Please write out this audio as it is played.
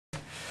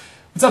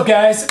What's up,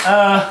 guys?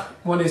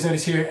 One day's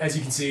notice here. As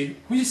you can see,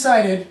 we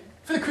decided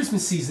for the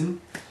Christmas season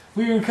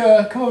we would come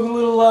up with a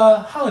little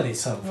holiday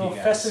song for you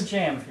guys. Festive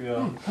jam, if you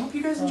will. I hope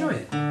you guys enjoy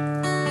it.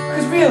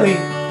 Because really,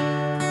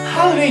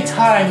 holiday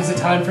time is a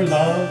time for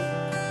love,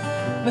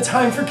 and a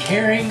time for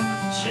caring,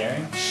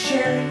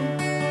 sharing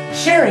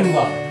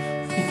love,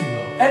 if you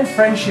will, and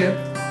friendship.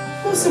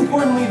 Most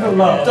importantly, the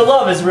love. The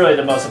love is really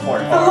the most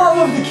important part. The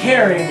love of the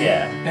caring,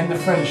 and the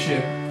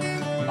friendship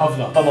of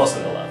love. But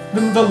mostly the love.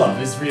 The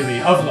love is really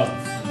of love.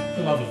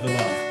 The love of the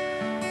love.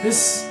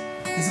 This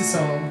is a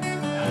song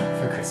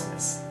for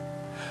Christmas.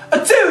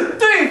 1, 2,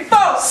 3,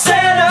 4!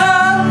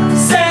 Santa,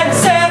 Santa,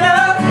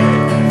 Santa,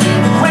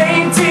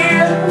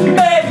 reindeer,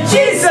 baby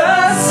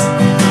Jesus.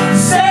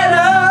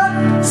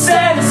 Santa,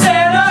 Santa,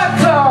 Santa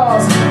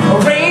Claus,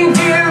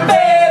 reindeer,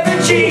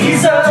 baby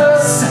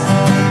Jesus.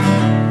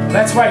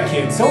 That's right,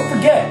 kids. Don't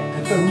forget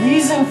that the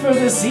reason for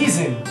this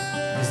season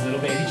is little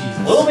baby Jesus.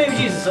 Little baby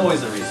Jesus is always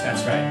the reason.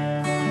 That's right.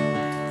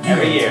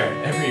 Every year.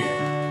 Every year.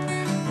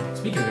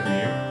 Speaking of every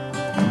year.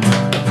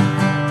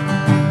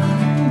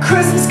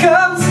 Christmas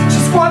comes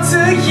just once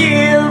a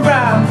year.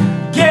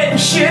 I'm getting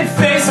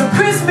shit-faced on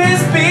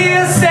Christmas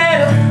beer.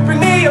 Santa, bring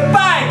me a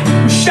bike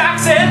with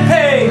shocks and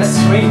pegs. That's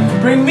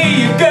sweet. Bring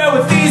me a girl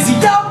with easy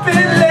open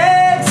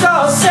legs.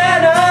 Oh,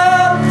 Santa,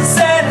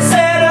 Santa,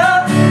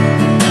 Santa,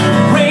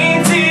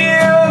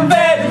 reindeer,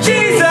 baby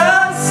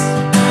Jesus.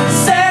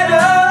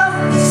 Santa,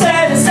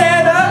 Santa,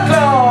 Santa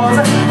Claus,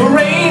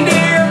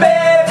 reindeer,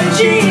 baby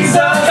Jesus.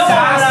 Come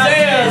on,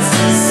 Santa,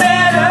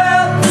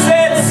 Santa,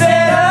 Santa,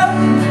 Santa,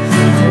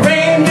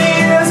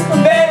 reindeers,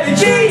 baby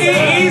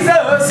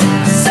Jesus.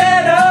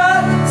 Santa,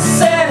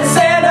 Santa,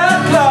 Santa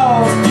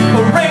Claus,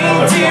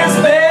 reindeers,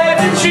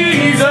 baby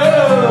Jesus.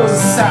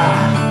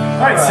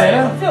 Alright,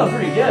 Santa. I'm feeling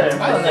pretty good. I'm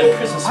feeling that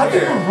Christmas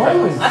spirit.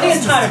 I think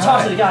it's time to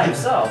talk to the guy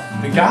himself.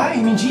 The guy?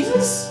 You mean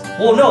Jesus?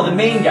 Well, no, the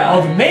main guy.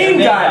 Oh, the main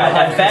guy.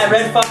 That fat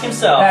red fuck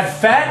himself. That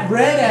fat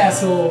red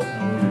asshole.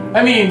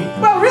 I mean,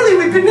 well, really,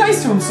 we've been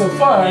nice to him so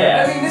far.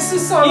 Yeah. I mean, this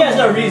is some. He has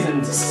no reason.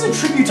 This is a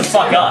tribute to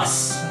fuck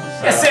us. So.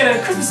 Yeah, Santa,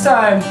 at Christmas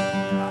time,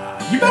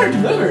 you better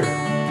deliver,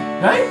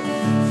 right?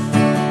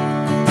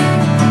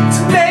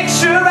 To make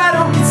sure I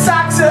don't get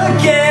socks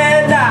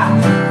again, I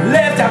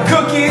left out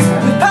cookies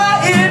with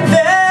pie in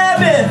them.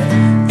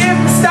 If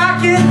my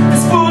stocking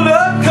is full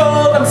of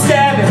gold, I'm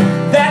stabbing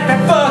that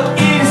fuck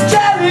in his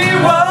jelly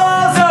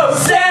rolls. Oh,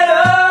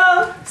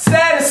 Santa,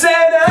 Santa,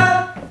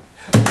 Santa,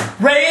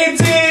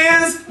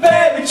 reindeers,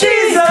 baby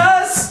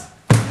Jesus.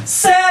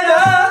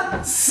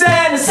 Santa,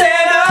 Santa,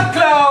 Santa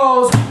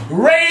Claus,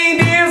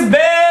 reindeers,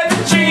 baby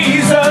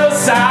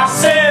Jesus. I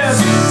said,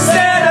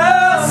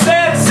 Santa,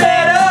 Santa,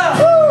 Santa,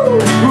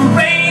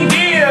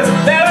 reindeers,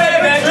 baby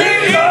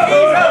Jesus.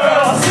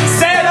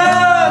 Santa,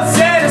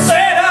 Santa,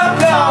 Santa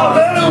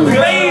Claus,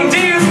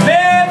 reindeers,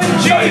 baby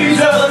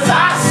Jesus. I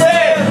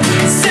said,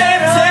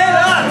 Santa,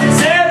 Santa,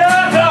 Santa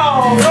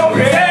Claus,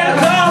 Santa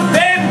Claus,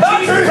 baby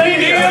Jesus,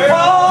 reindeer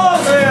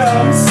balls.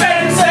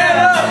 Santa,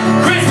 Santa,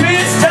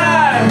 Christmas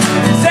time.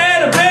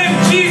 Santa, baby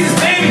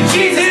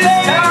Jesus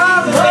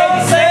time. Oh,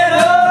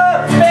 Santa,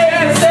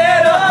 baby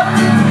Santa,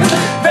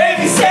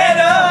 baby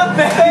Santa,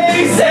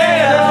 baby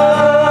Santa.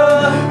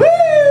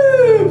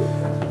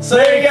 Woo! So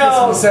there you go,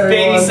 Christmas,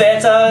 everyone. baby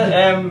Santa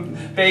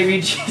and baby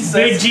Jesus.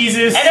 Big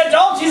Jesus. And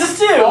adult Jesus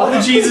too. All the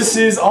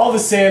Jesuses, all the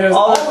Santas,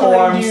 all the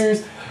forms.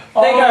 reindeers,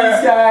 all Thank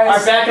these guys.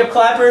 our backup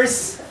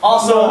clappers,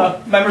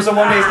 also members of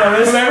One Day's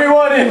Notice. From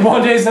everyone in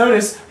One Day's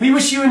Notice, we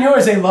wish you and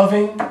yours a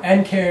loving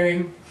and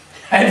caring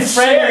and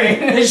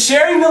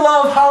sharing the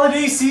love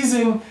holiday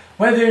season,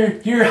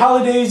 whether your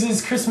holidays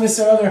is Christmas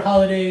or other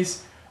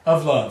holidays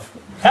of love.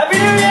 Happy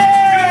New Year! Good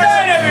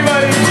night,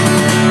 everybody!